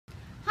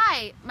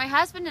Hi, my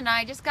husband and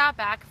I just got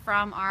back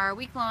from our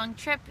week-long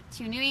trip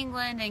to New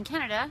England and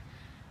Canada,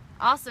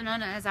 also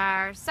known as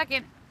our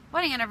second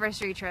wedding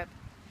anniversary trip.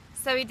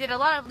 So we did a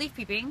lot of leaf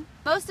peeping.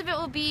 Most of it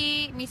will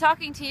be me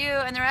talking to you,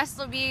 and the rest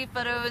will be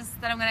photos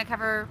that I'm going to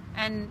cover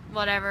and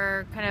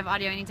whatever kind of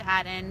audio I need to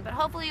add in. But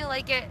hopefully you'll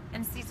like it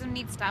and see some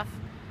neat stuff.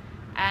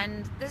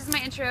 And this is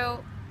my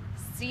intro.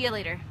 See you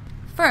later.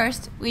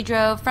 First, we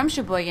drove from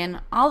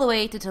Sheboygan all the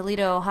way to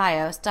Toledo,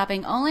 Ohio,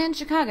 stopping only in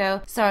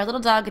Chicago so our little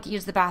dog could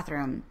use the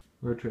bathroom.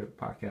 Road Trip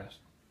Podcast,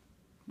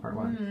 Part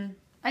 1.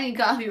 I need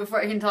coffee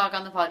before I can talk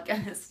on the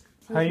podcast.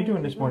 How are you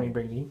doing this morning,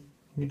 Brady?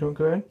 You doing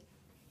good?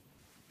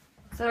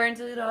 So we're in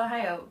Toledo,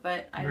 Ohio,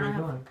 but I Where are don't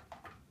you have going?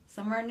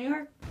 somewhere in New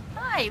York.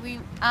 Hi,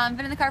 we've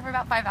been in the car for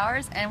about 5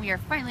 hours, and we are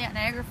finally at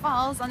Niagara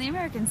Falls on the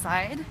American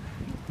side.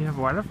 You have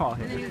a waterfall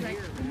here.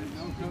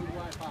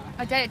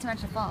 I died at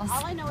Temecula Falls.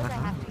 All I know is I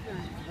have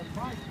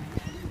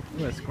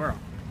to. Ooh, a squirrel.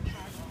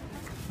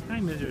 Hi,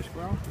 Mr.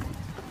 Squirrel.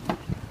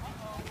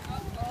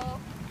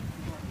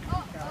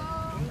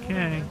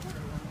 Okay.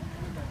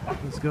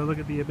 Let's go look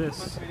at the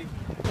abyss. What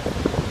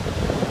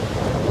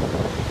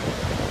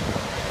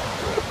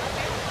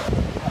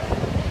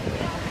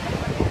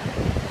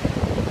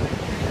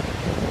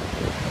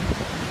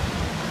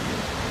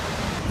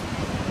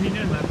are you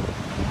doing, man?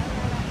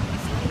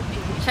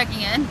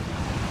 Checking in.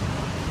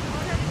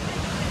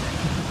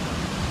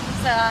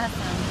 So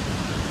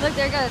awesome. Look,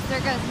 there it goes, there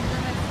it goes.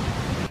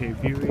 Okay,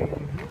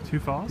 viewing two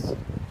falls.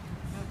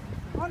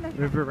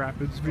 River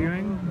Rapids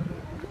viewing.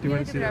 Do you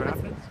want to see the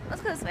rapids?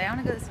 Let's go this way. I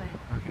want to go this way.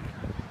 Okay.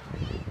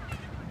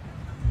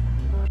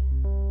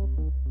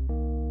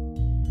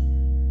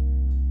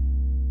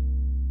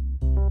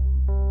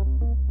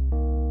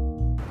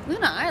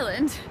 Luna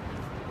Island.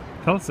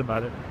 Tell us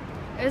about it.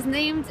 It was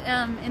named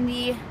in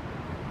the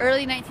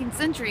early 19th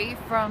century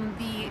from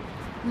the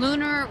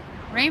lunar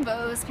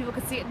rainbows people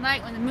could see at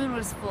night when the moon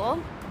was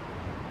full.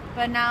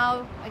 But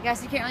now, I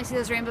guess you can't really see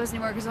those rainbows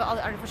anymore because of all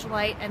the artificial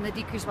light and the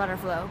decreased water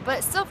flow. But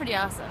it's still pretty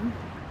awesome.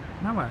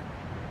 Now what?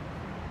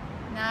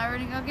 Now we're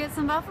gonna go get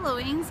some buffalo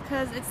wings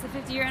because it's the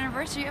 50-year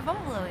anniversary of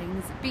buffalo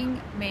wings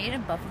being made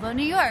in Buffalo,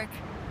 New York.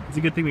 It's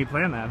a good thing we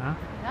planned that, huh?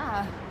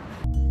 Yeah.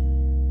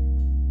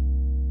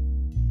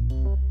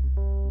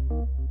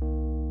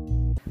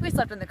 We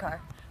slept in the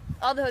car.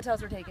 All the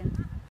hotels were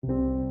taken.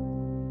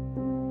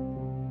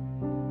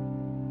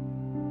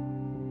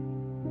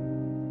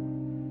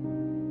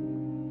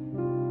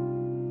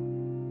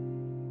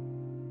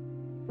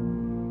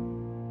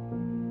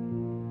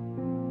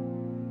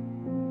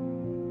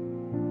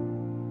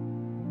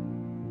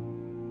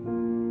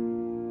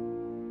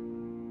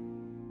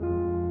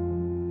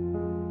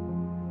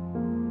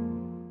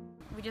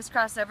 We just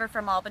crossed over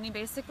from Albany,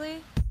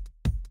 basically.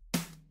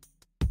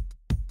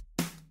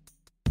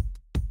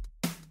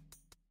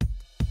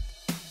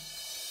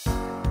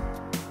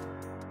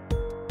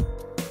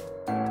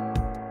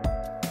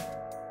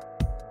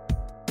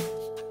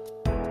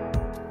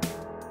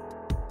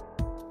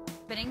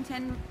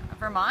 Bennington,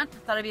 Vermont.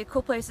 Thought it'd be a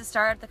cool place to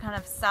start at the kind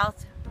of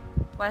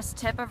southwest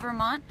tip of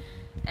Vermont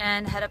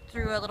and head up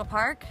through a little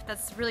park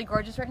that's really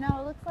gorgeous right now,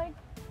 it looks like.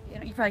 You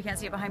know, you probably can't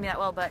see it behind me that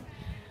well, but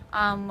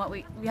what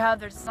we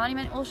have, there's a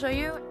monument we'll show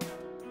you.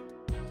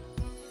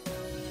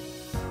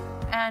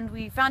 And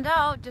we found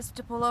out, just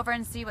to pull over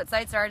and see what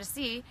sights there are to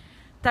see,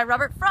 that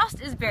Robert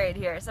Frost is buried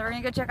here. So we're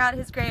gonna go check out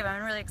his grave.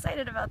 I'm really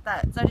excited about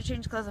that. So I had to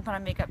change clothes and put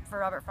on makeup for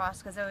Robert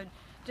Frost because it would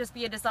just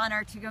be a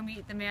dishonor to go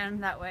meet the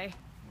man that way,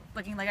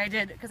 looking like I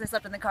did because I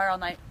slept in the car all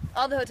night.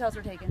 All the hotels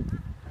were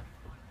taken.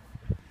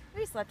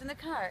 We slept in the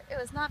car. It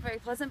was not very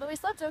pleasant, but we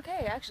slept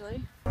okay,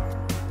 actually.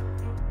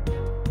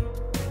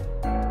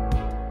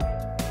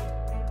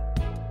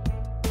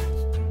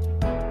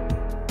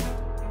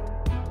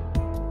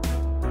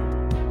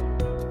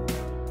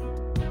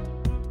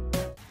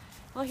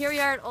 Well, here we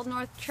are at Old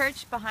North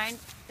Church behind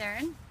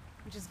Theron,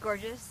 which is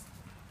gorgeous.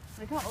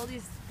 Look how old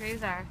these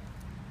graves are.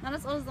 Not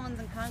as old as the ones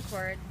in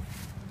Concord,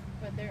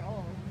 but they're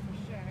old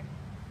for sure.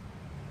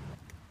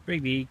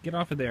 Brady, get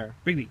off of there.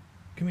 Brady,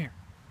 come here.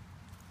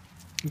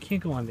 You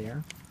can't go on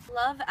there.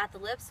 Love at the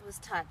lips was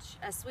touch,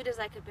 as sweet as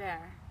I could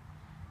bear.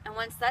 And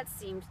once that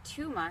seemed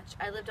too much,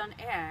 I lived on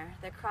air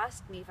that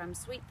crossed me from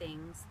sweet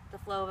things, the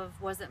flow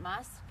of was it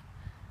musk?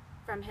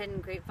 From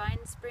hidden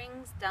grapevine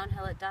springs,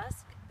 downhill at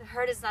dusk. The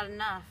hurt is not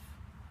enough.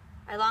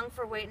 I long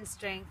for weight and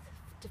strength,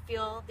 to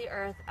feel the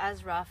earth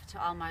as rough to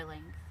all my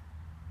length.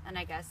 And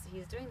I guess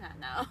he's doing that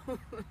now.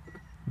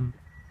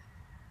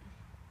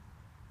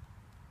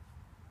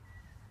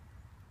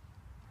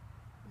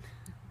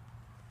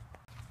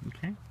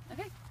 Okay.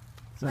 Okay.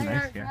 It's so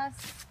nice here.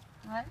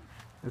 What?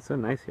 It's so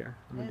nice here.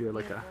 I'm It gonna do is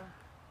like beautiful.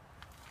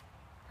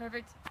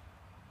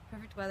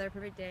 Perfect weather,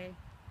 perfect day.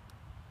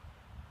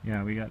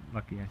 Yeah, we got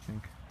lucky, I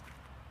think.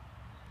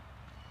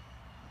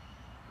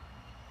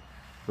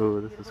 Oh,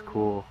 this is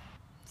cool.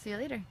 See you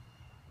later.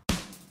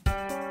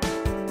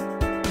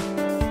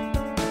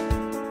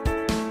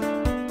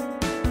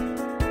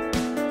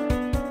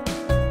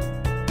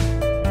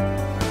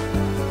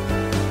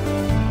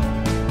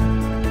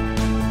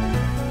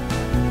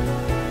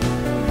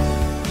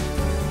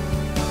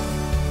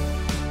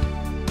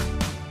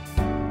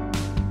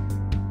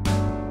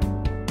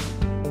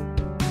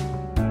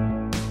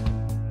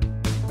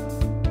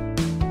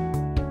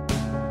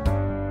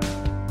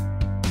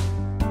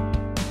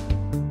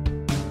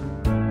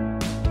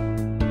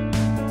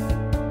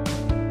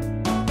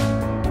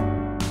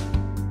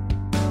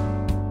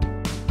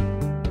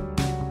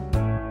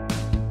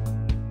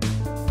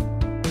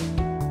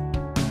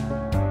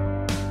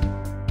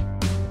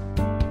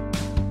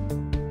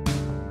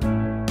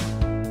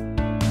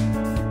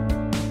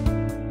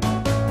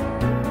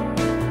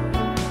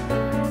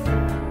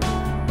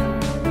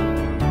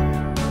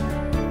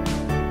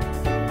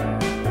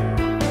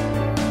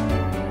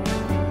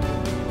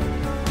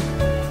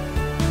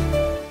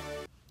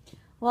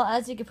 Well,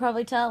 as you could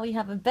probably tell, we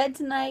have a bed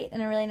tonight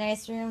in a really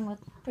nice room with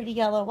pretty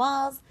yellow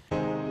walls.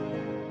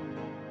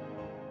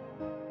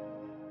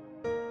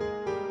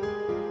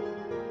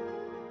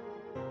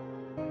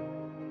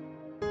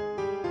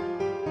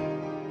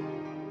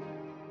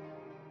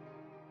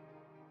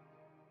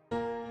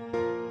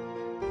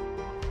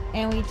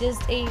 And we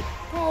just ate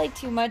probably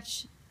too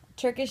much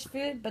Turkish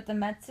food, but the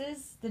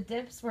metzes, the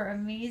dips were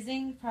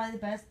amazing. Probably the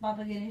best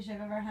baba ganoush I've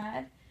ever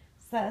had.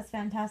 So that was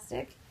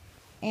fantastic.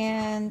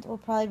 And we'll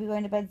probably be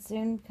going to bed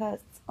soon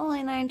because it's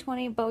only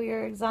 9:20, but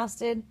we're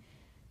exhausted.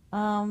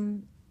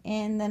 And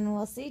then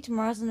we'll see.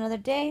 Tomorrow's another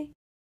day.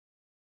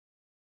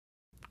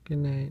 Good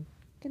night.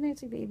 Good night,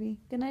 sweet baby.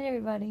 Good night,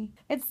 everybody.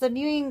 It's the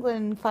New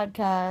England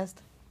podcast.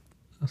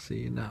 I'll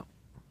see you now.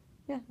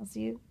 Yeah, I'll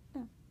see you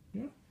now.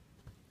 Yeah.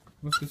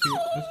 Let's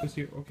go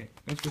see. Okay,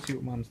 let's go see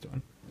what Mom's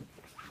doing.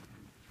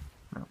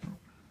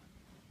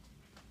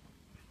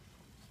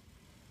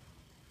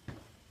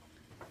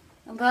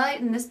 The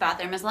light in this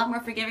bathroom is a lot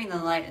more forgiving than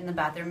the light in the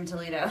bathroom in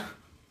Toledo.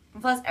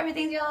 Plus,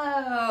 everything's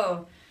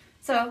yellow.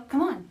 So,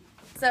 come on.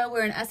 So,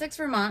 we're in Essex,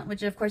 Vermont,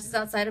 which of course is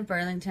outside of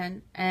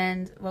Burlington.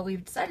 And what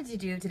we've decided to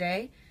do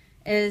today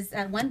is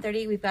at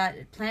 1:30, we've got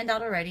it planned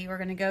out already. We're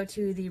going to go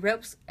to the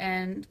ropes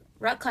and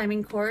rock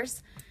climbing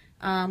course.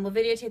 We'll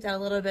videotape that a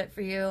little bit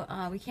for you.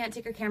 We can't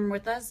take our camera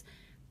with us,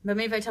 but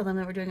maybe if I tell them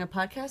that we're doing a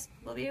podcast,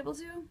 we'll be able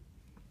to.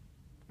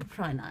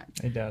 Probably not.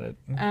 I doubt it.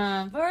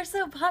 But we're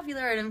so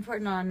popular and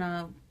important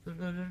on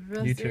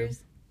YouTube.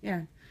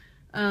 Yeah.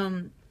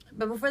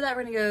 But before that,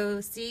 we're going to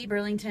go see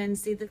Burlington,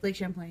 see the Lake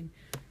Champlain.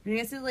 We're going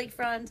to go see the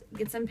lakefront,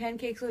 get some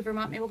pancakes with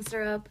Vermont maple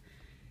syrup,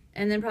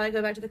 and then probably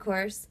go back to the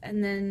course.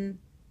 And then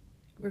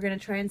we're going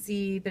to try and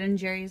see Ben and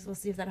Jerry's. We'll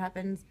see if that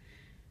happens.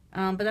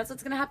 But that's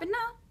what's going to happen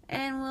now,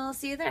 and we'll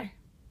see you there.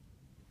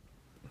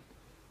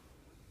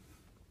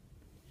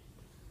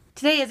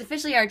 Today is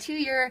officially our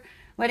 2-year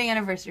wedding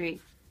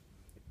anniversary.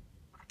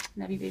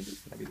 Love you, baby.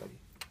 Love you, love you.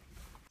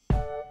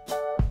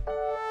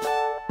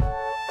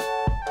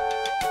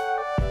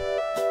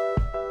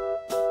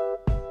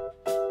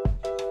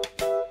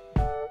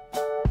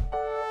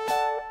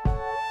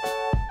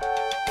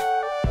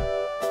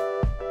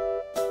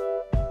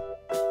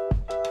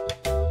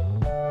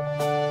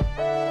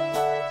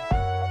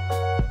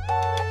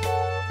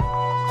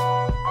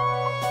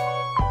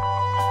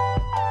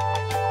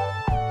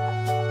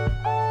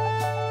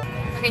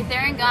 Okay,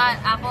 Theron got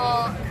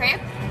apple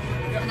crepe,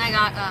 and I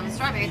got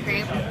strawberry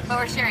crepe, but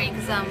we're sharing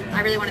because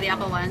I really wanted the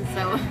apple one.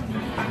 So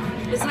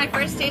this is my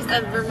first taste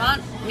of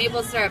Vermont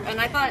maple syrup, and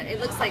I thought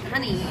it looks like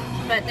honey,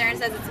 but Theron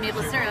says it's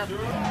maple syrup.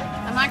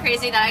 I'm not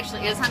crazy, that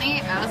actually is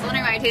honey. I was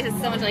wondering why it tasted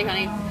so much like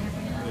honey.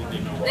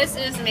 This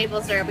is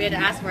maple syrup. We had to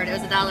ask for it. It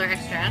was $1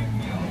 extra.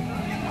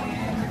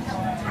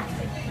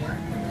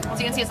 So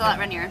you can see it's a lot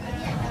runnier.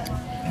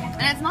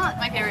 And it's not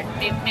my favorite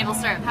maple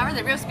syrup. However,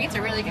 the roast beets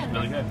are really good.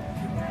 Really good.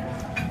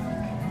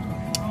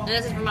 And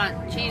this is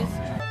Vermont cheese.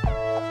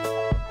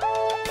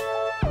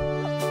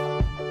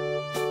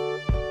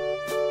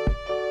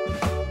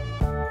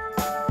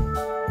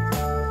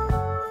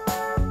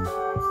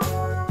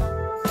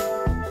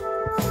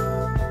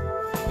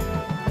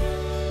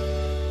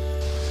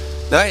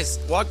 Nice.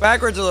 Walk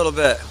backwards a little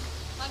bit.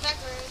 Walk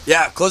backwards.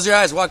 Yeah, close your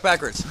eyes, walk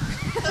backwards.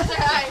 Close your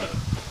eyes.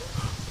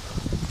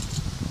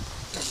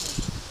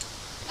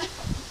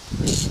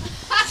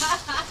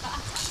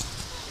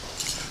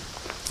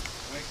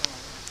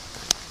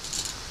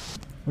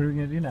 What are we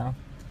gonna do now?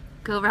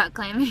 Go rock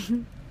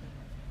climbing.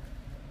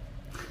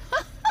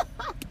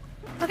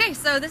 Okay,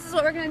 so this is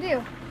what we're gonna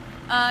do.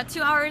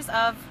 2 hours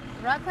of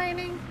rock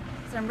climbing,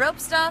 some rope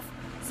stuff,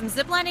 some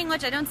zip lining,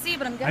 which I don't see,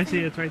 but I'm guessing. I see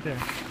it's right there.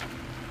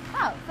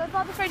 Oh, so it's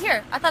all just right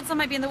here. I thought some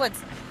might be in the woods.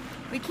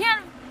 We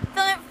can't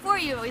film it for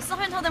you, but we still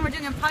haven't told them we're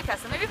doing a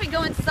podcast, so maybe if we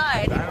go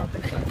inside. I don't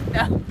think so.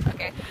 No?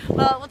 Okay.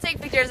 Well, we'll take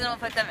pictures and we'll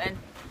put them in.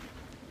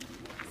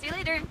 See you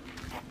later.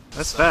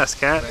 That's fast,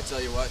 Kat. But I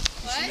tell you what,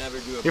 you should never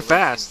do a You're belay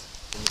fast.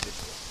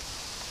 individual.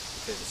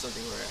 Because it's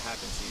something where it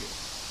happens to you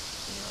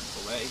when you're on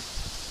belay.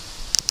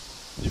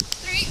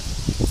 3.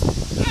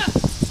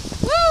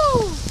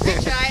 Woo! I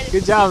tried.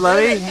 Good job,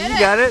 Letty. Hit You it.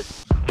 got it.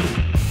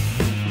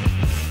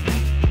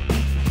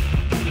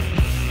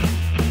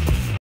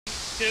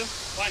 2,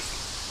 1.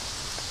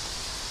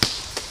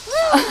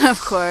 Of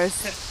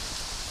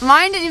course.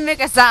 Mine didn't make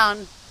a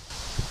sound.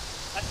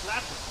 That's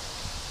laughing.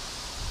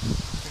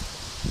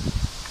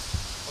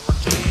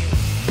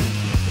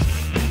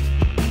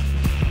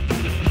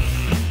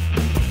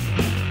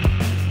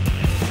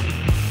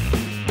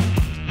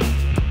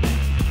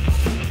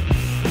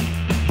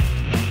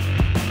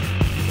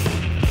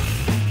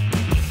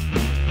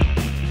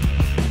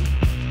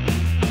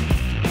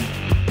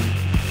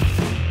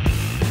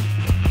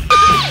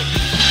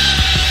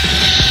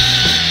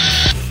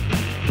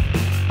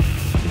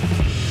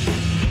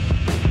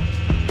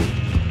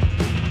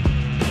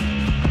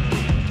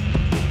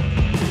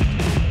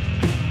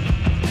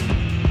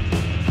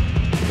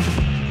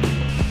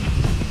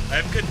 I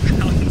have good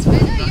balance. I know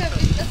you have.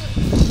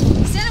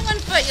 Stand on one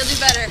foot, you'll do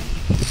better.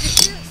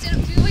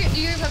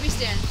 Do your puppy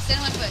stand.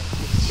 Stand on one foot.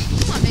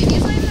 Come on, baby.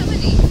 It's not even that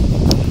windy.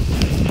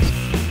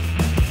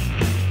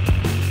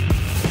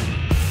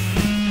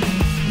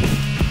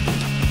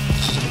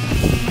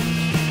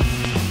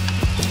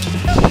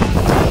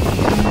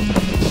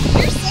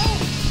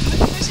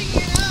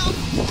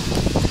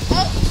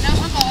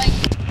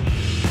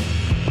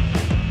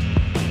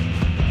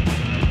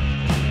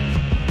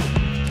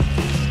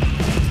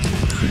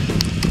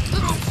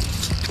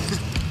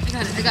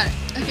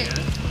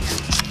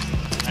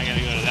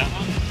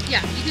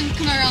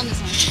 come around this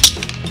one.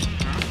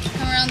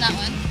 Come around that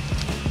one.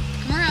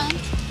 Come around.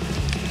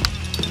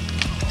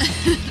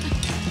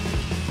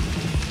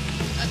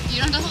 You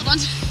don't have to hold on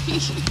to me.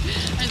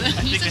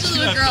 You're such a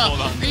little girl.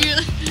 You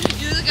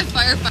look like a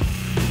firefighter.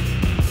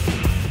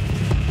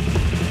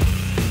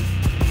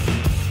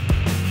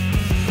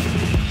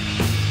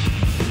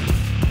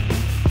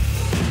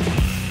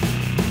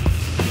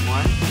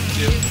 One,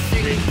 two,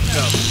 three,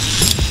 go.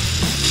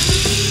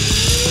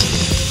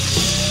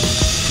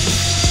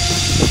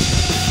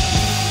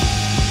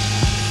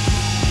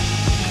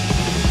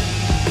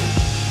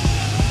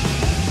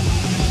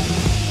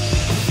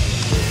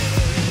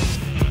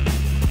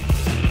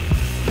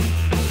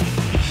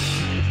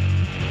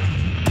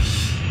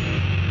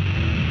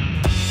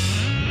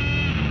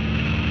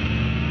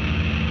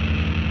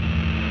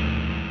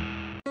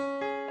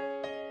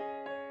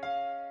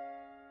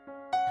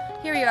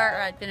 Here we are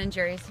at Ben &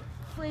 Jerry's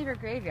Flavor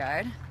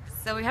Graveyard.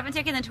 So we haven't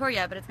taken the tour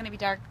yet, but it's going to be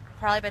dark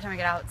probably by the time we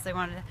get out. So I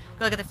wanted to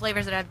go look at the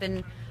flavors that have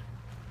been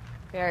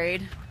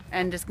buried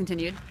and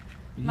discontinued.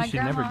 You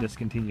should never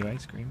discontinue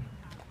ice cream.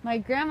 My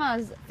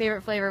grandma's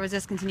favorite flavor was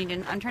discontinued,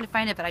 and I'm trying to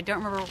find it, but I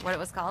don't remember what it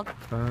was called.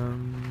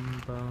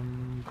 Bum,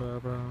 bum, ba,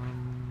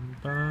 bum,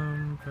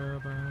 bum, ba,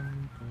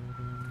 bum, ba,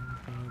 bum,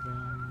 ba,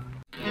 bum.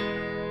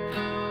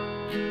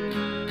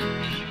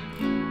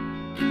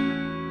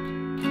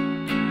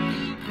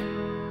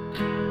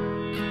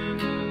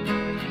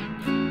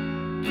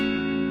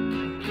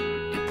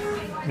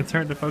 It's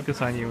hard to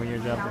focus on you when you're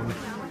jumping.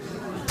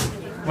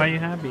 Why are you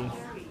happy?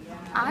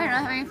 I don't know,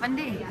 having a fun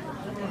day.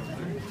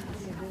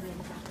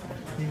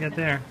 You get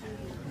there.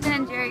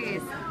 Ben &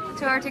 Jerry's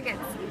tour tickets.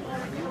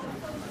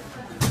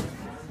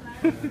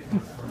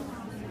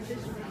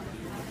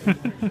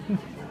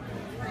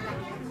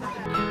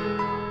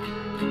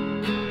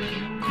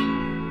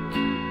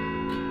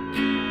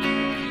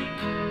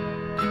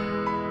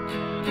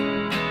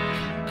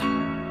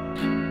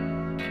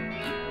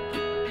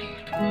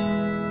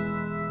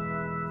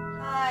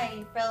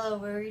 Hi, fellow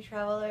weary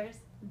travelers.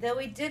 Though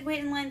we did wait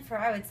in line for,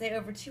 I would say,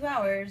 over 2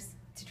 hours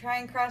to try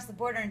and cross the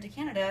border into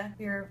Canada,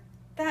 we were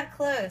that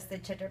close. They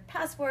checked our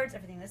passports,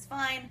 everything was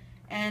fine,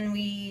 and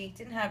we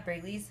didn't have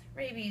rabies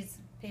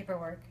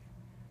paperwork.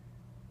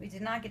 We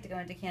did not get to go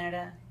into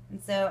Canada.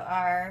 And so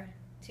our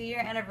 2-year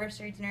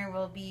anniversary dinner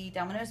will be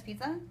Domino's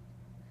Pizza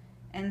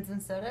and some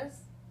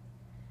sodas.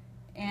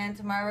 And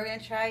tomorrow we're going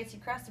to try to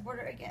cross the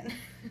border again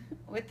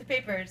with the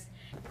papers.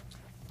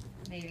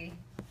 Maybe.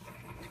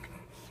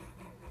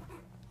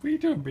 What are you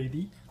doing,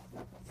 Brady?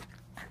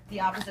 The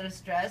opposite of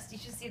stressed. You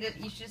should see that.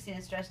 You should have seen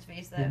his stressed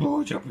face though.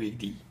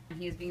 Brady.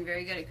 He was being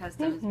very good at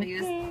customs, but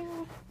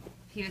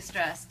he was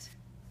stressed.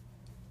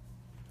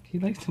 He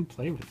likes to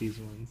play with these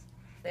ones.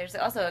 There's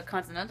also a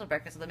continental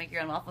breakfast, so they'll make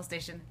your own waffle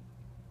station.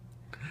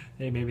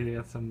 Hey, maybe they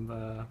got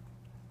some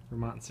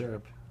Vermont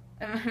syrup.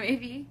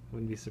 Maybe.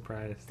 Wouldn't be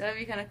surprised. That would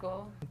be kind of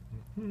cool.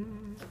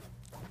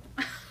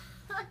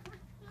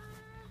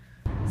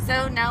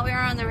 So now we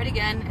are on the road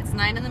again. It's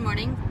 9 in the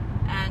morning,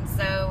 and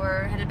so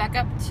we're headed back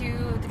up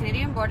to the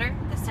Canadian border.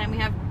 This time we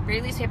have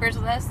Rayleigh's papers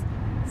with us,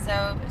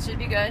 so it should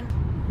be good.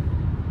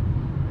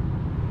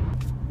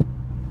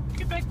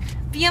 Quebec.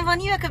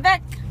 Bienvenue à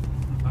Quebec.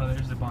 Oh,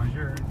 there's the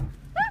bonjour.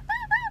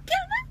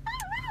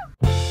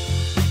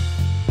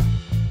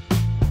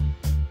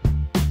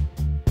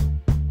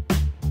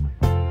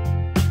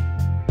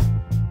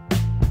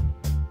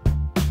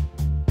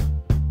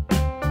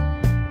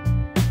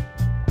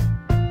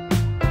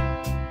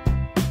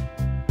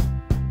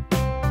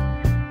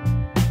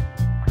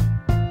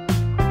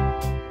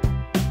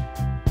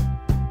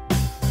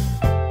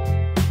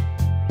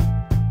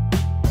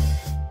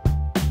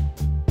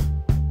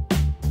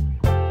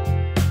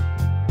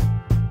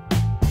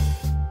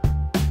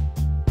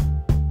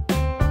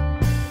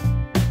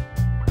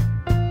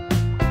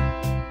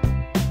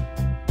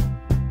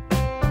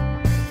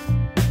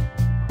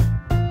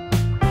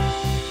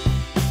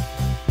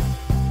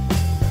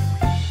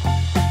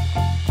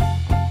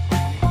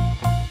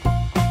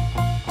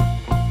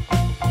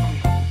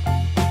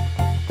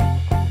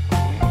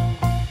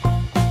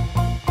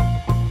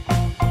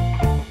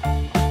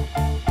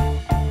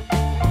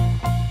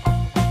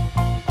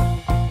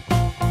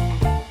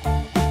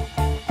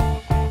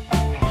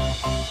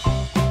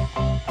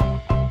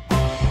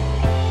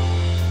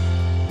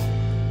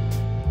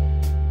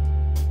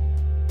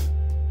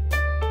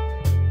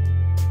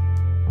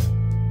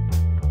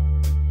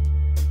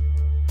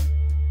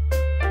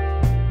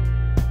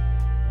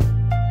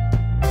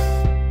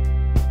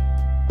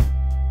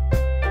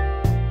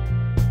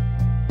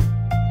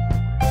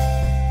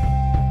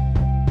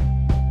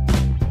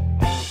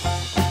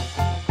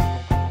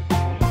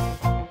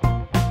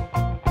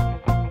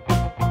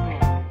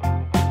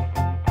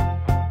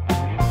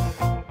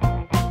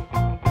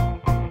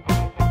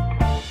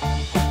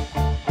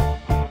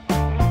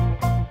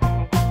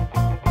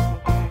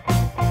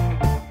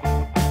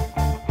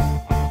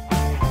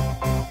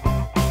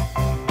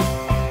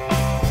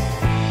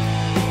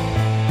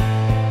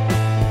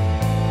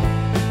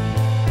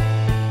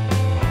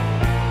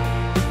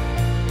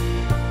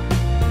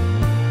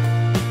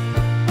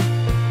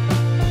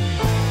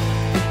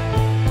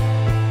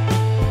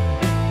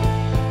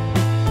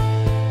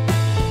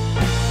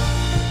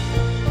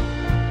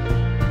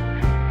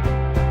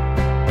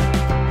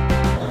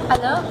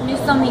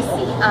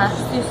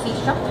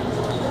 sushi shop.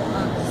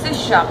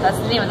 Sushi shop, that's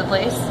the name of the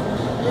place.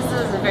 This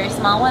is a very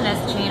small one. It's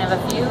a chain of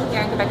a few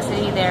here in Quebec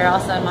City. They're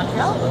also in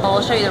Montreal. Well,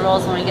 we'll show you the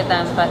rolls when we get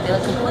them, but they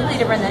look completely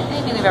different than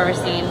anything we've ever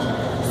seen.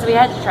 So we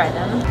had to try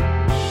them.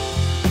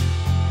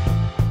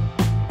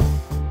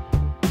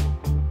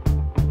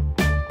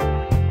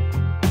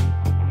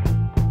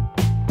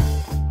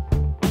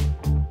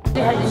 We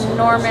had an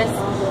enormous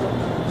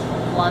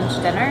lunch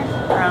dinner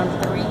around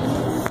 3.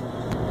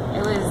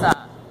 It was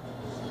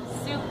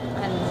soup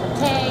and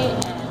satay,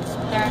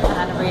 and Karen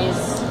had a braised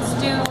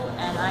stew,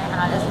 and I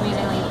had this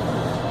amazingly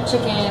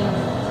chicken,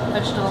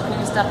 vegetable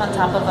creamy stuff on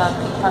top of a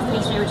puff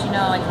pastry, which you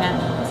know I can't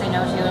say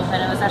no to,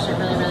 and it was actually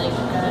really, really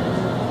good.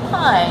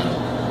 Pie.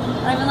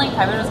 I don't even like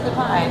pie, but it was good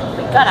pie.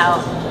 We got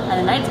out, and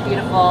the night's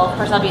beautiful. Of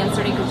course, I'll be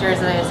inserting pictures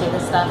as I say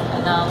this stuff,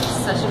 and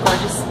it's such a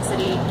gorgeous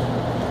city,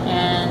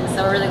 and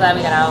so we're really glad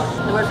we got out.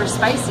 The word for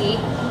spicy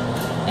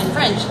in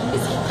French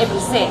is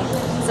épicé.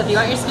 So if you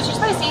want your sushi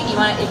spicy, you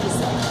want it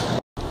épicé.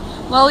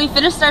 Well, we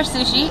finished our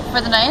sushi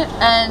for the night,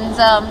 and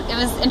it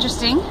was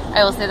interesting,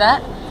 I will say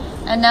that.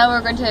 And now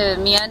we're going to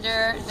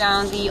meander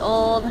down the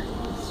old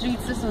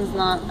streets. This one's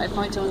not, I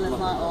point to one that's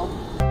not old.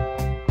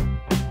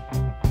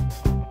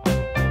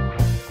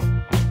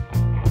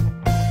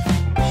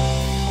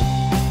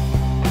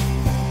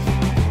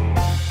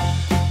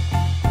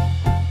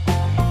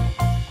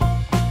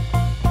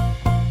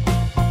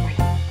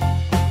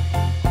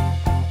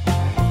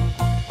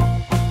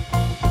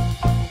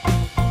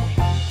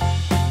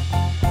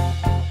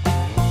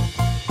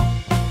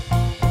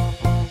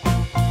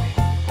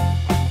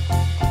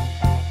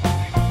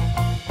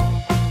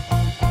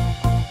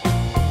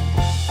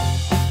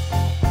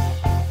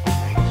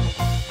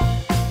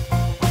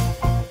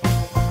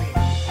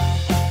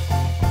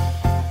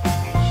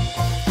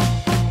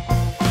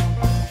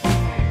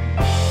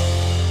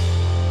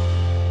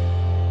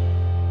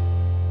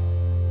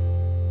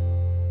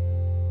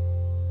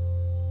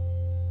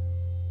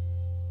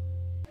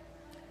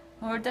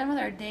 When we're done with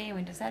our day,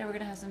 we decided we're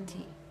gonna have some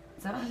tea.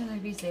 So I'm gonna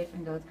be safe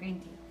and go with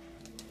green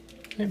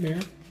tea. Hey,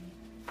 Mary.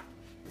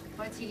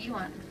 What tea do you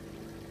want?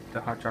 The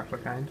hot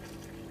chocolate kind?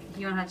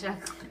 You want hot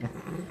chocolate?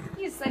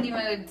 You said you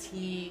wanted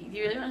tea. Do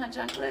you really want hot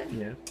chocolate?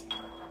 Yeah.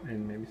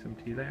 And maybe some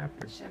tea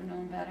thereafter. Should have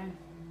known better.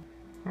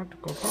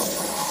 Hot cocoa.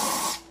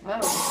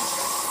 Whoa.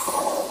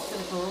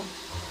 Pretty cool.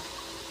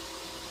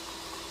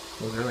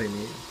 It was really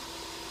neat.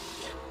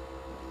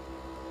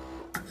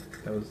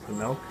 That was the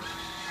milk.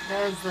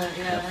 That was the,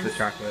 yeah. That's the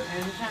chocolate.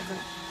 There's the chocolate.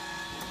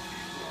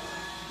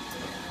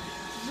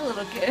 Just a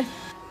little kid.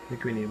 I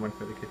think we need one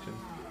for the kitchen.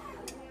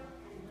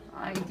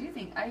 I do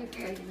think, I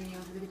agree, I think we need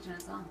one for the kitchen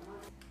as well.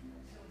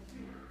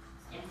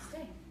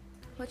 Stay.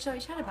 What shall we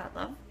chat about,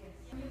 love?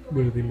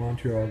 What are the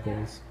Montreal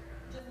goals?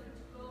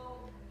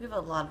 We have a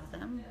lot of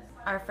them.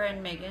 Our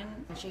friend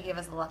Megan, she gave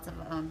us lots of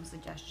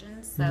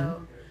suggestions.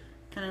 So,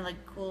 kind of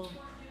like cool,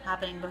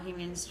 happening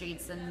bohemian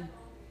streets and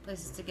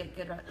places to get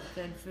good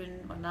food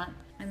and whatnot.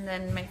 And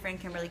then my friend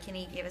Kimberly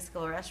Kinney gave us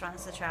cool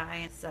restaurants to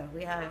try. So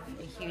we have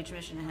a huge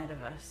mission ahead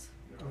of us.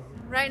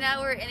 Right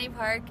now we're in a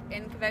park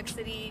in Quebec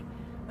City,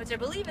 which I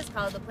believe is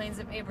called the Plains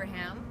of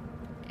Abraham.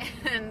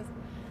 And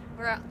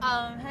we're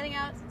heading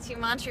out to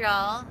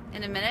Montreal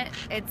in a minute.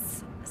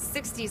 It's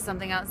 60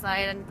 something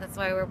outside, and that's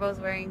why we're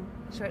both wearing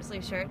short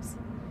sleeve shirts.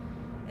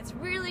 It's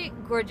really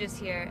gorgeous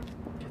here.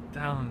 Get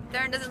down.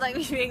 Darren doesn't like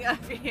me being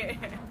up here.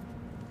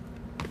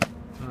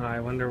 Oh, I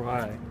wonder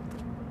why.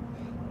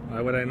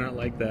 Why would I not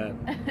like that?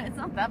 It's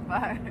not that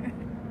far.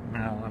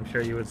 No, I'm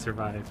sure you would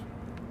survive.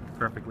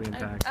 Perfectly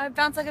intact. I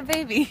bounce like a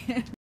baby.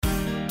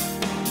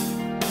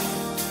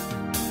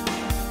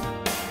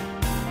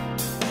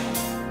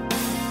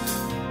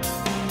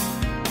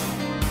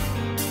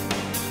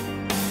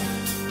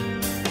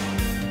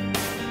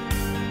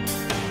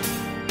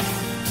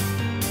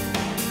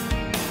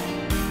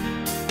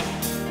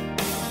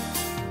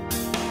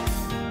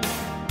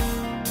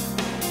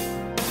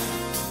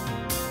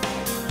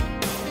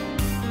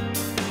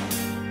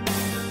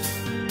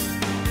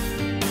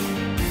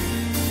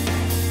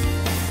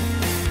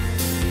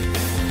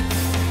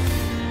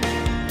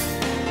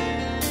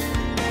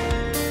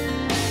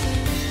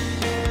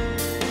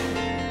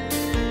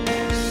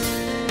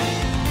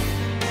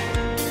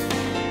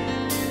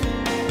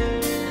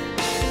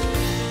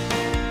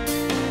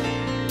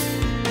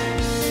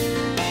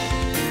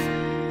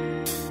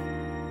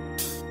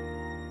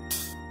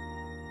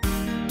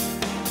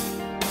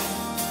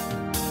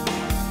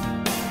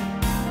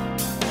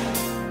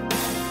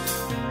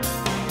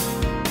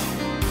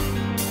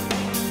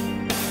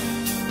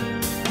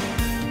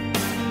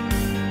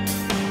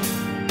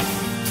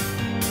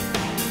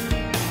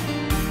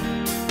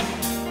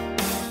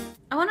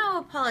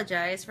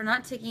 Apologize for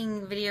not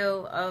taking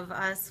video of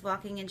us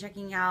walking and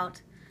checking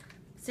out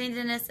St.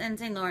 Denis and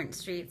St. Lawrence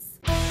streets.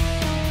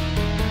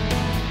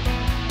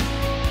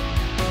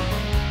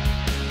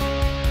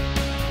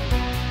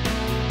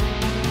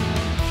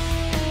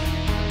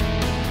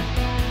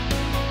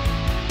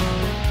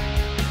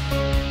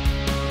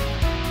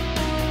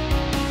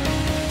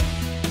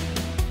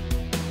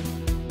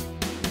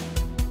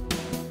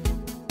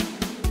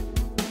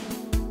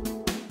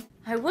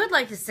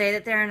 like to say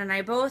that Theron and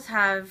I both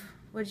have,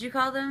 what'd you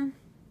call them?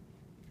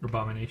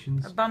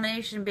 Abominations.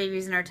 Abomination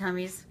babies in our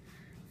tummies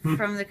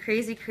from the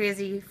crazy,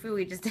 crazy food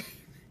we just ate.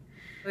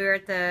 We were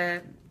at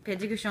the Pied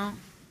de Cochon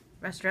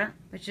restaurant,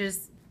 which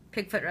is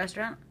Pigfoot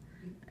restaurant.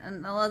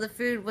 And a lot of the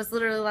food was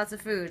literally lots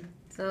of food.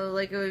 So,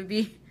 like, it would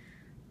be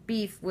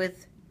beef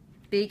with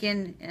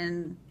bacon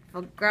and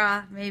foie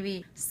gras,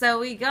 maybe. So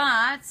we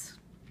got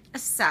a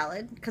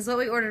salad, because what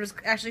we ordered was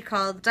actually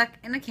called duck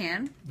in a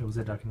can. It was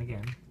a duck in a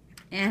can.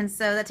 And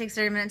so that takes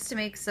 30 minutes to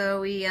make,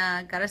 so we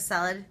got a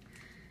salad.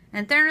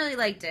 And Theron really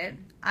liked it.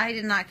 I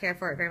did not care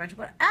for it very much.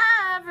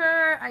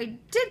 Whatever I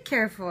did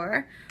care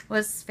for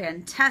was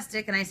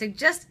fantastic, and I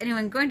suggest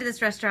anyone going to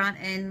this restaurant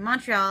in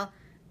Montreal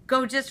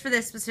go just for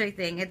this specific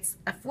thing. It's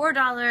a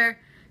 $4,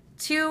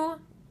 2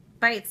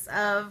 bites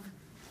of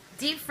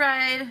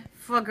deep-fried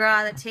foie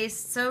gras that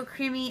tastes so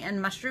creamy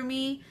and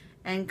mushroomy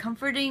and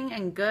comforting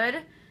and good.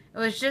 It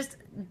was just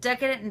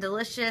decadent and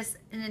delicious,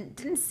 and it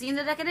didn't seem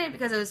so decadent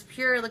because it was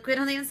pure liquid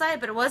on the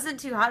inside, but it wasn't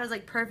too hot. It was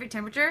like perfect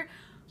temperature.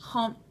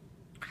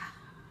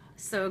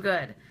 So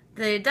good.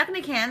 The duck in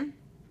a can,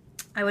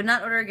 I would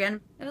not order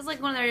again. It was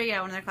like one of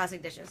their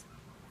classic dishes.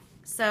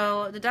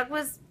 So the duck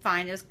was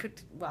fine. It was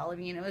cooked well. I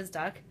mean, it was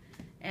duck,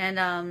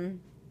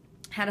 and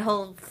had a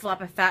whole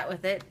flop of fat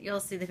with it. You'll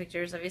see the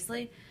pictures,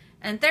 obviously.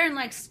 And Theron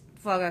likes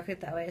foie gras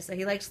cooked that way, so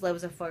he likes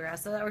lobes of foie gras,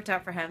 so that worked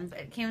out for him.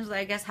 It came with,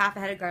 I guess, half a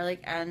head of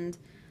garlic and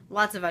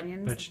lots of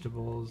onions.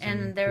 Vegetables.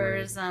 And there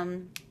was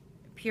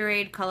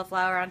pureed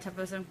cauliflower on top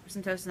of some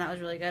toast, and that was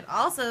really good.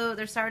 Also,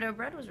 their sourdough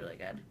bread was really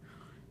good.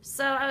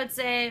 So I would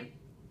say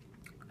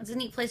it's a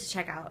neat place to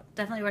check out.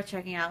 Definitely worth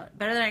checking out.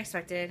 Better than I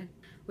expected.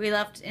 We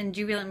left in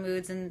jubilant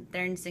moods, and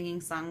they're singing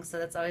songs, so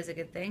that's always a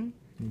good thing.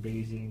 And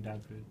babies eating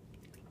dog food.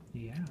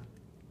 Yeah.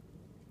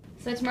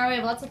 So tomorrow we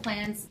have lots of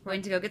plans. We're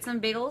going to go get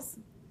some bagels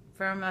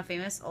from a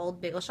famous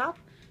old bagel shop.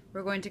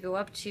 We're going to go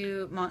up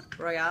to Mont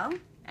Royal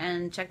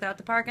and check out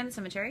the park and the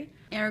cemetery.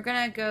 And we're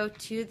going to go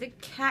to the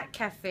Cat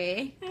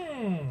Cafe.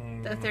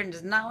 Though Theron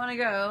does not want to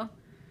go,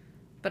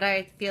 but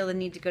I feel the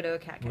need to go to a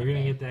cat cafe. We're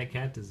going to get that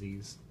cat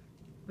disease.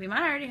 We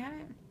might already have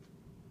it.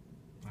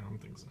 I don't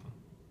think so.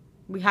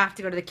 We have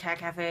to go to the Cat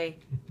Cafe.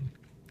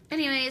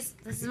 Anyways,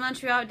 this is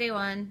Montreal day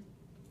 1.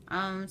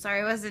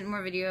 Sorry it wasn't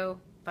more video,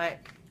 but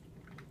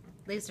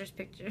at least there's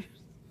pictures.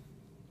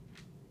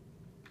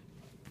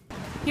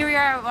 Here we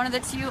are at one of the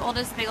 2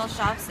 oldest bagel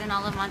shops in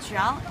all of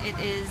Montreal. It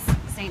is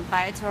Saint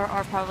Viator,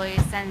 or probably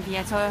Saint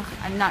Viator.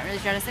 I'm not really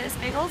sure how to say this,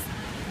 bagels.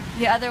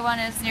 The other one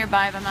is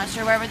nearby, but I'm not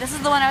sure where, but this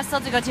is the one I was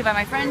told to go to by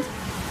my friend.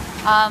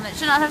 It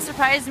should not have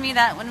surprised me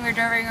that when we were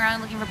driving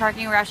around looking for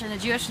parking, we were actually in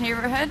a Jewish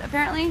neighborhood,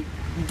 apparently.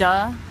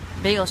 Duh.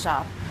 Bagel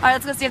shop. Alright,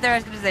 let's go see if they're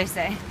as good as they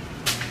say.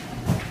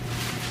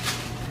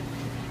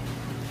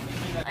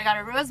 I got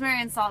a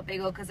rosemary and salt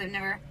bagel because I've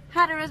never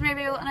had a rosemary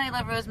bagel, and I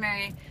love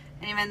rosemary.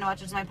 Anyone that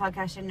watches my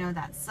podcast should know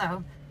that,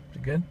 so. Is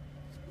it good?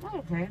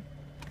 Okay.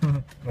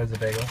 Where's the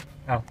bagel?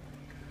 Oh.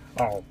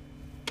 Oh.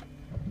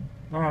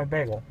 Oh,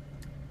 bagel.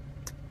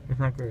 It's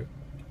not good.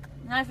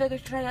 Now I feel like I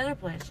should try the other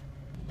place.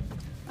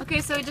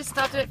 Okay, so we just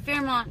stopped at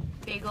Fairmont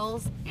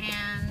Bagels,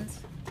 and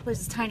the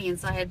place is tiny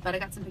inside, but I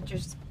got some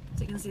pictures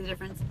so you can see the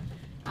difference.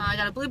 I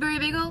got a blueberry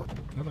bagel.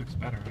 That looks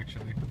better,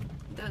 actually.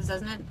 It does,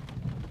 doesn't it?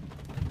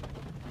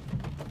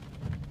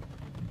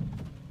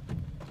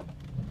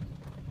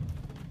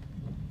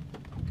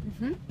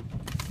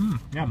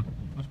 Yum.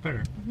 That's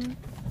better.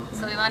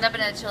 So we wound up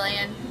in a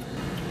Chilean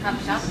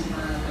coffee shop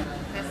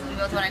because we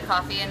both wanted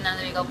coffee, and none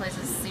of the bagel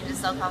places seem to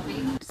sell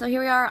coffee. So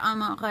here we are on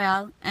Mont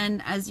Royal,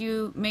 and as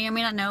you may or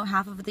may not know,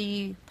 half of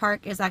the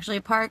park is actually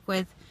a park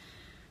with,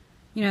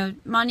 you know,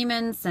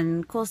 monuments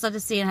and cool stuff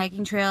to see and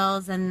hiking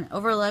trails and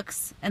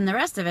overlooks, and the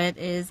rest of it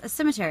is a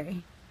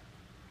cemetery,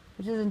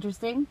 which is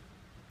interesting.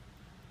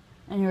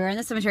 And we're in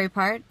the cemetery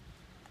part.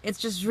 It's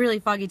just really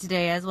foggy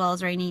today as well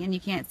as rainy, and you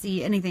can't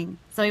see anything,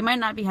 so we might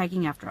not be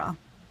hiking after all.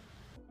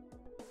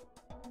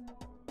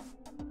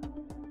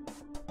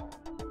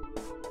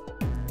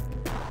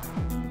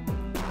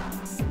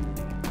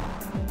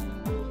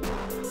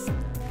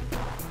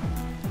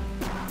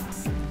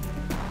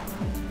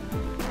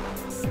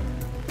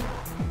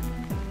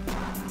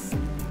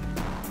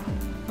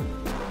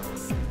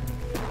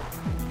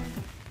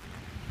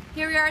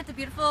 Here we are at the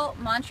beautiful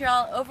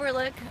Montreal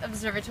Overlook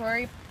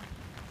Observatory.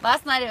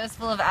 Last night it was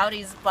full of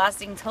Audis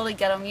blasting totally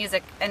ghetto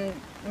music and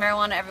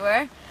marijuana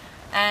everywhere,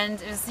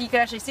 and you could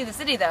actually see the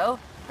city though.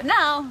 But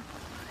now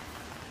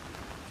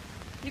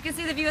you can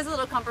see the view is a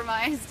little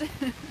compromised.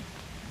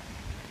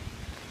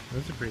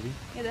 Those are pretty.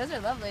 Yeah, those are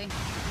lovely.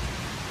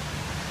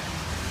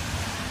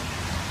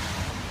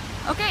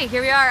 Okay,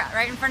 here we are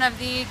right in front of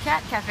the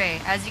Cat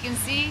Cafe. As you can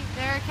see,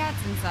 there are cats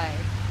inside.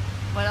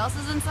 What else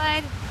is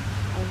inside?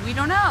 We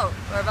don't know.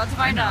 We're about to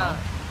find out.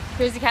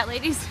 Crazy cat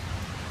ladies.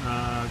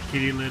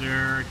 Kitty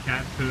litter,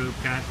 cat poop,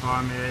 cat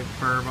vomit,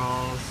 fur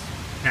balls,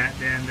 cat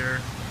dander.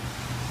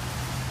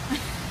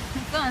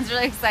 Someone's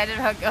really excited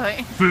about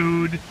going.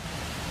 Food.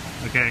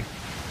 Okay.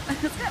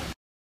 Let's go.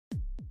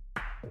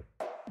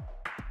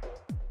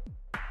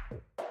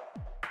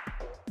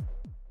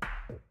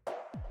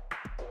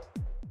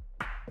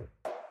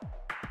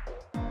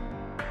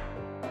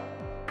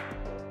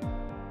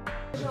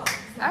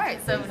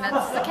 Alright, so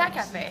that's the cat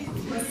cafe.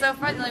 So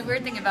far, the only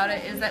weird thing about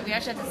it is that we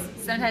actually had to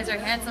sanitize our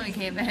hands when we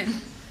came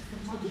in.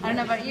 I don't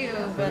know about you,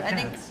 but I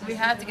think we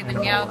have to get the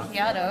meow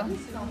macchiato.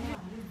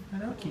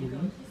 Hello, kitty.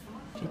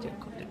 She just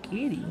called the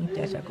kitty.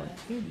 That's a called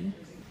kitty.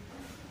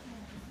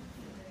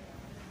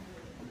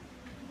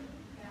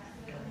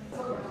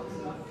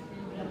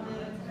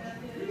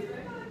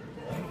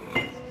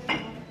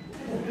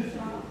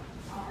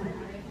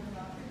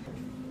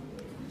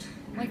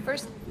 When we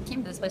first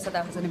came to this place, I thought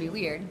that was going to be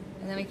weird.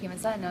 And then we came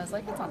inside and I was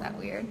like, it's not that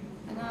weird.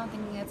 And now I'm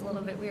thinking it's a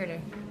little bit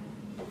weirder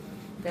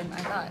than I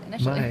thought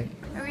initially. Right.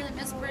 I really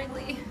miss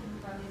Wrigley.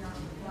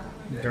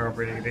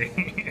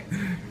 Wrigley.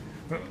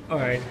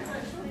 Alright.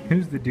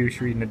 Who's the douche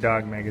reading a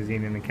dog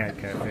magazine in the cat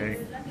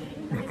cafe?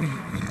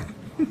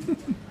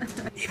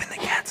 Even the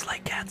cats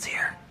like cats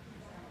here.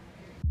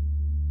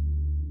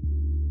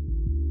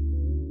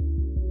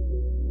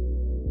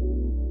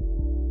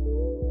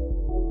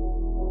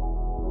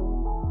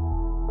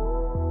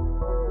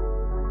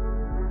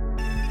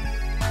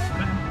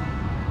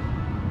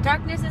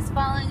 Darkness is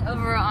falling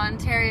over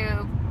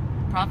Ontario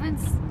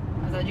province. Is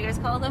that what you guys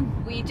call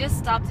them? We just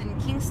stopped in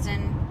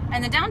Kingston,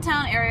 and the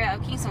downtown area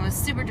of Kingston was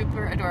super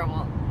duper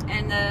adorable.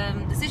 And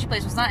the sushi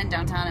place was not in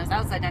downtown, it was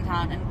outside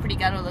downtown in a pretty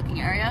ghetto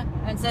looking area.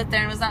 And Seth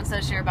Theron was not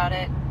so sure about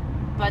it.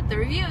 But the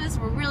reviews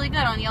were really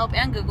good on Yelp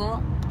and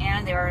Google,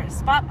 and they were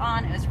spot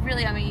on. It was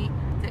really yummy.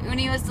 The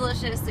uni was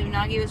delicious, the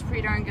unagi was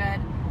pretty darn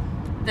good.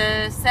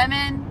 The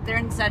salmon,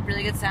 Theron said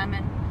really good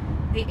salmon.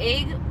 The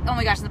egg, oh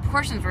my gosh, the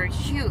portions were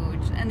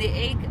huge, and the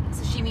egg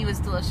sashimi was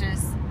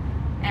delicious.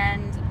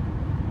 And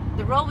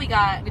the roll we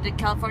did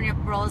California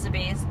roll as a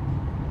base,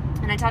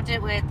 and I topped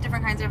it with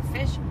different kinds of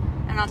fish,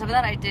 and on top of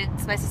that I did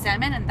spicy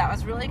salmon, and that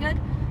was really good.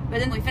 But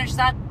then when we finished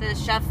that, the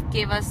chef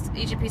gave us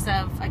each a piece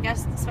of, I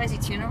guess, spicy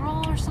tuna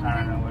roll or something. I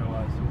don't know what it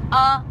was.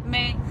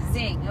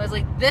 Amazing. It was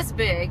like this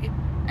big,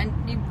 and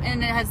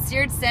it had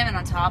seared salmon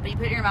on top, and you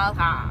put it in your mouth,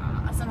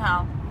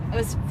 somehow. It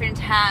was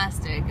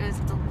fantastic. It was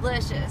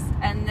delicious.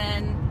 And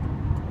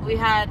then we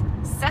had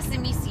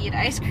sesame seed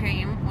ice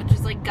cream, which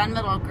was like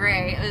gunmetal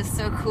gray. It was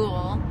so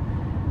cool.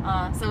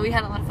 So we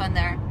had a lot of fun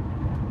there.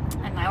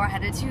 And now we're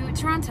headed to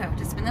Toronto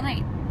to spend the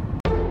night.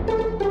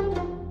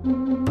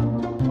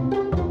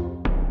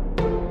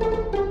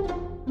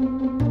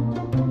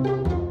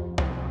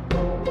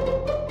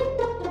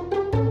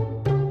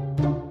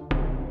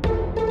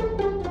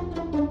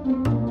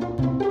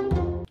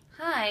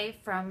 Hi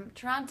from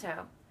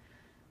Toronto.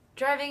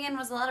 Driving in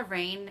was a lot of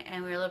rain,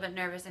 and we were a little bit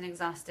nervous and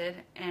exhausted,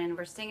 and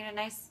we're staying in a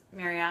nice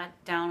Marriott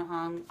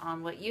down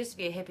on what used to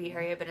be a hippie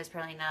area, but is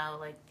probably now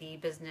like the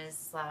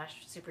business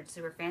 /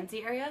 super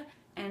fancy area.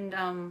 And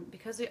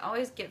because we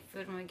always get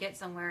food when we get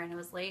somewhere, and it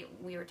was late,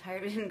 we were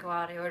tired, we didn't go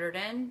out, I ordered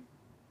in,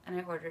 and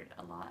I ordered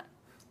a lot.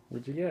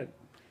 What'd you get?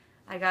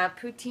 I got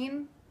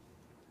poutine,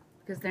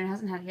 because Darren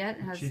hasn't had it yet.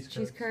 It has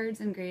cheese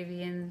curds and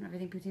gravy and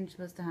everything poutine's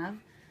supposed to have.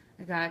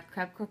 I got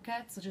crab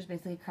croquettes, which is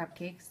basically crab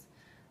cakes.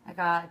 I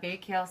got baby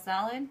kale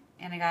salad,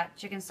 and I got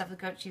chicken stuffed with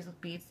goat cheese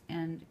with beets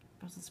and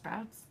Brussels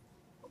sprouts.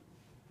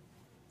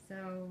 So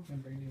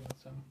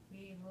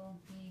we will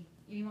be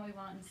eating what we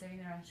want and saving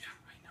the rest. Yeah,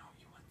 I know.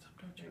 You want some,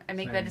 don't you? I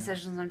make bad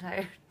decisions when I'm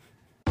tired.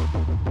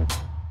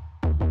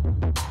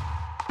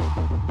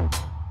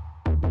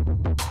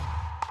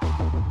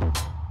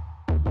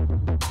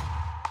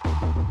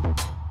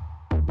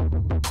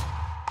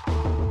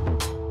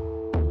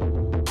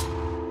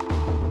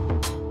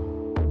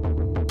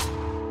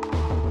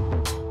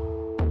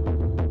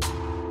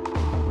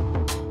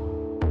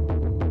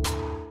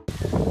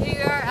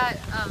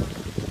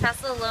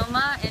 Castle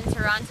Loma in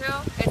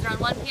Toronto. It's around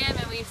 1 p.m.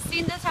 and we've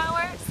seen the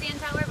tower, CN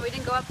Tower, but we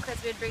didn't go up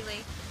because we had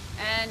Wrigley.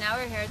 And now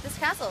we're here at this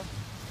castle.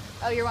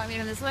 Oh, you're wanting me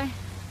to go this way?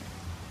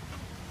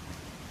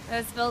 It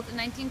was built in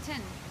 1910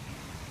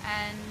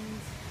 and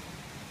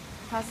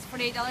it costs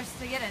 $48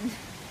 to get in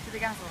to the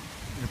castle.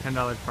 And $10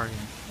 parking.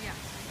 Yeah,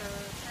 so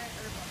it's quite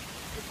Urba.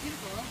 It's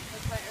beautiful, but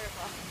it's quite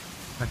Urba.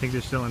 I think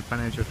they're still in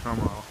financial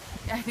turmoil.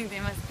 Yeah, I think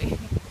they must be.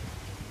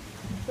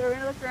 So we're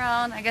gonna look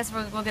around. I guess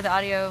we'll get the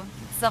audio.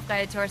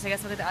 Self-guided tour, so I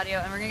guess we'll get the audio,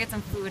 and we're gonna get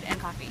some food and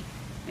coffee,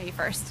 maybe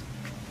first.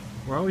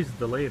 We're always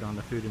delayed on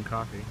the food and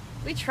coffee.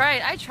 We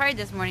tried. I tried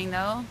this morning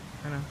though.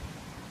 I know.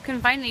 Couldn't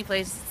find any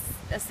place,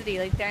 a city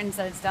like Darren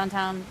said, it's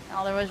downtown.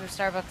 All there was were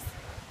Starbucks.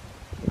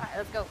 All right,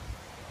 let's go.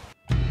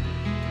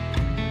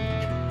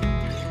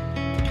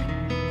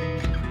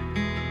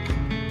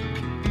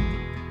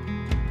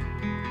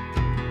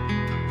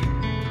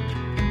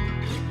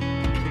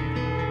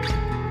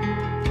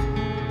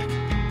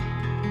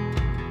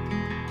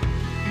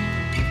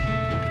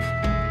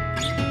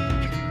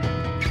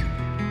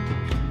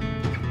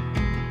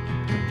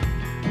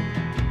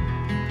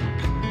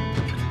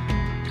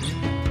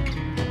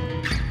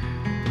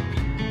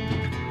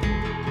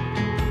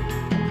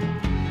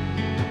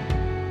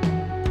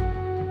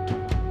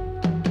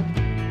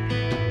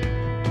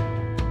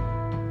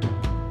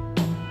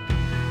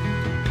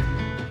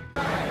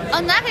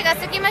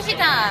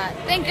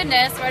 Thank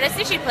goodness we're at a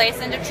sushi place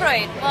in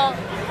Detroit. Well,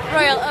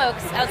 Royal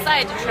Oaks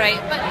outside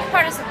Detroit, but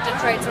part of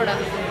Detroit, sort of.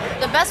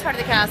 The best part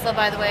of the castle,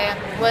 by the way,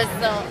 was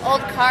the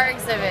old car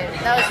exhibit.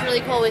 That was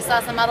really cool. We saw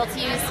some Model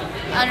Ts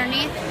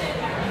underneath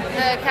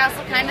the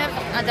castle, kind of,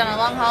 down a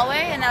long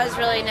hallway, and that was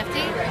really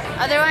nifty.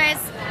 Otherwise,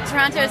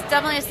 Toronto is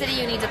definitely a city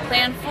you need to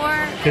plan for.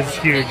 It's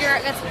huge.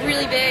 It's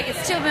really big.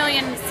 It's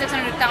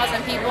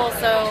 2,600,000 people,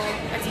 so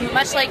it's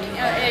much like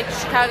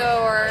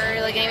Chicago or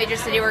like any major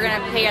city. We're going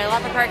to pay a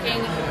lot for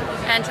parking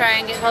and try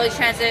and get public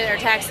transit or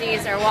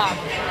taxis or walk.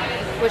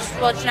 Which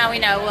now we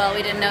know. Well,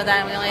 we didn't know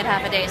that, and we only had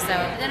half a day. So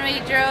then we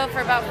drove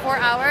for about 4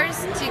 hours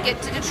to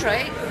get to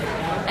Detroit,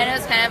 and it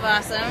was kind of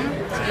awesome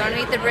to go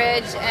underneath the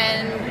bridge.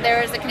 And there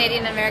was a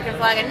Canadian-American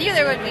flag. I knew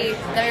there would be.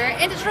 Then we were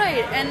in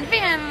Detroit, and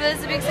bam, it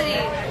was a big city.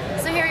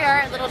 So here we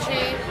are at Little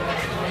Tree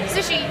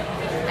Sushi,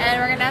 and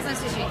we're gonna have some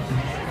sushi,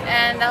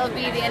 and that will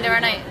be the end of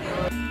our night.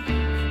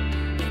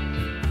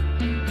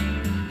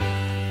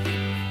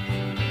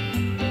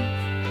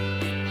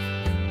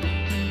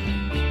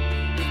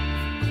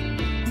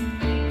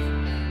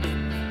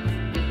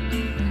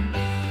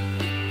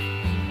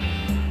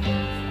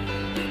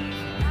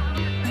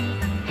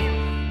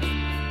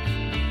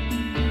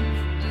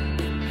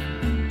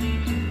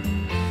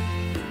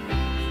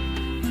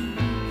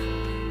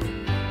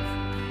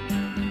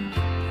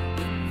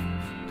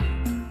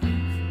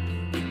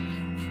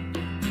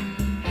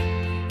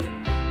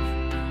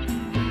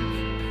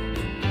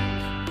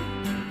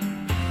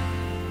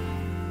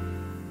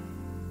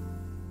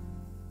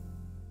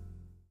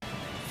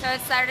 So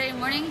it's Saturday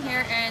morning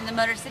here in the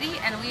Motor City,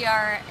 and we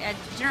are at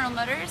General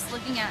Motors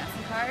looking at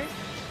some cars.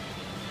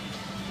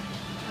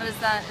 What is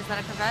that? Is that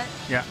a Corvette?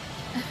 Yeah.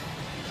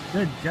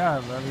 Good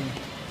job, Lovey.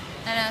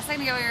 And a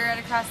second ago we were right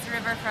across the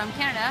river from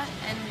Canada,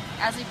 and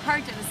as we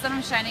parked it, the sun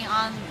was shining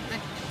on the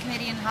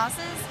Canadian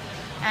houses,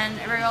 and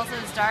everywhere else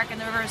was dark,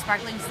 and the river was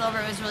sparkling silver.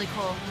 It was really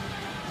cool.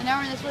 And now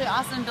we're in this really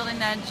awesome building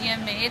that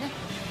GM made.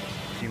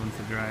 She wants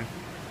to drive.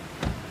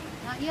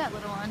 Not yet,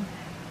 little one.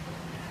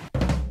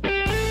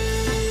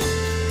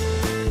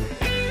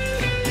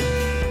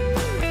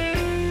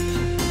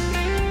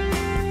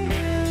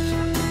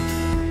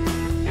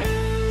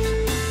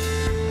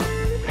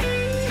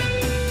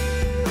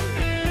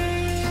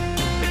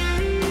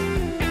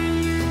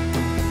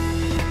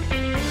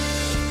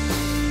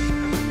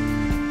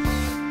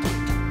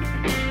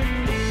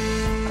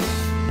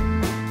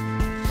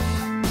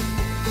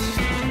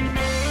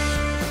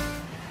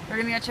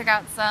 We're gonna go check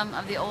out some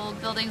of the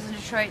old buildings in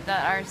Detroit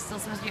that are still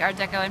supposed to be Art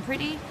Deco and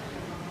pretty,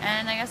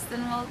 and I guess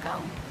then we'll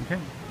go. Okay.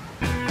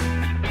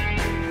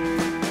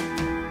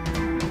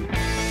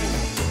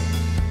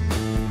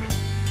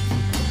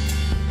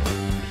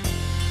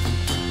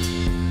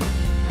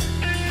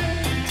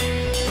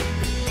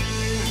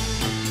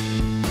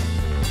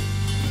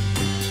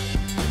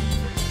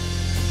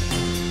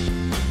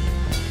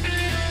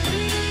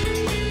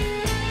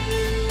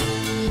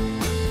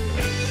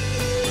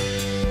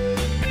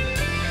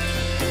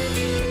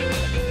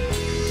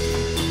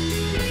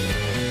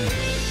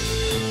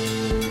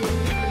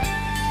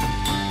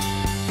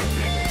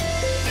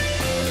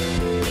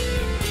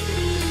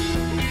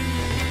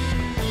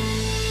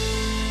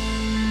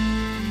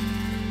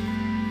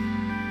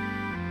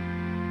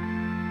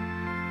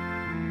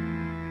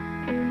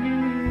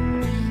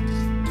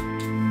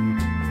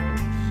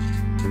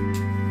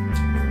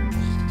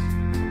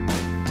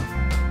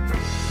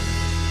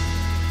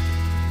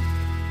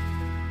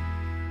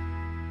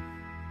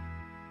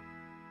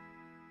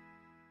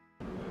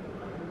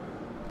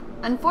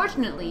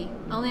 Unfortunately,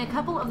 only a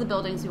couple of the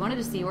buildings we wanted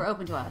to see were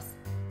open to us,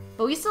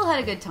 but we still had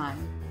a good time.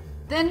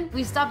 Then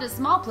we stopped at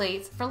Small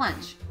Plates for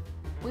lunch.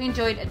 We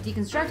enjoyed a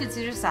deconstructed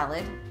Caesar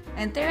salad,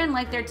 and Theron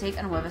liked their take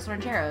on huevos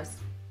rancheros.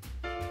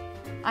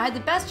 I had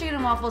the best chicken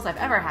and waffles I've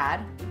ever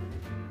had.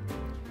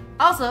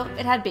 Also,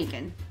 it had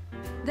bacon.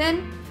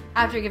 Then,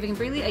 after giving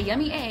Breely a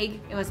yummy egg,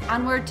 it was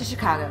onward to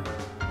Chicago.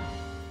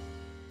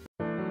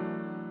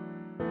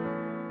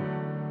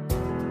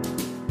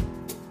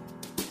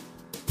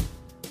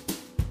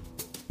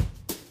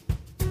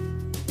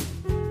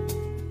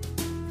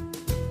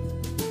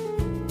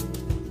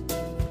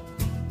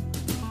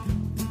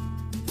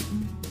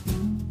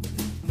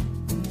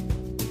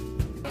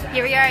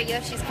 Here we are at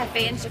Yoshi's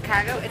Cafe in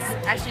Chicago. It's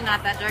actually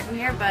not that dark in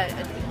here, but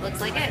it looks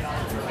like it.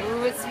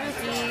 Ooh, it's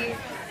spooky.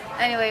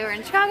 Anyway, we're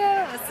in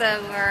Chicago,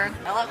 so we're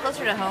a lot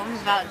closer to home,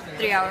 about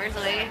 3 hours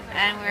away,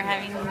 and we're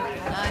having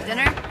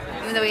dinner,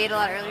 even though we ate a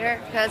lot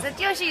earlier, because it's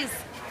Yoshi's.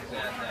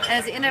 And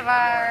it's the end of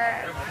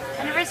our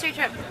anniversary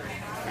trip.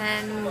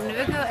 And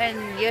Nobuko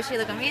and Yoshi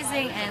look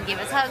amazing and gave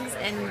us hugs,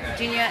 and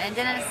Junya and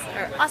Dennis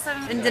are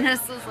awesome. And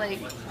Dennis was like,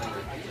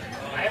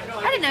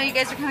 I didn't know you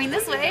guys were coming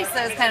this way,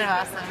 so it's kind of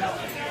awesome.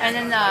 And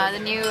then the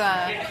new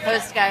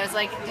host guy was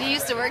like, do you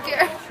used to work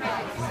here?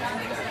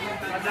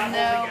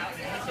 No.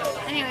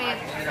 Anyway,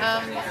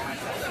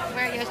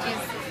 we're at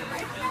Yoshi's.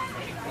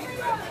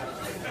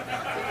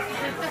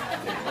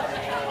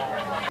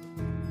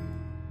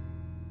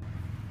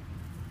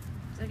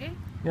 Is it okay?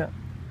 Yeah.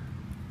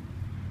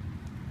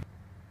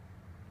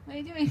 What are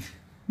you doing?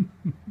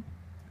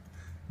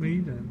 What are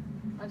you doing?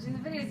 Watching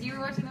the videos. You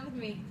were watching them with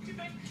me.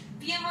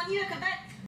 Bienvenue à Québec.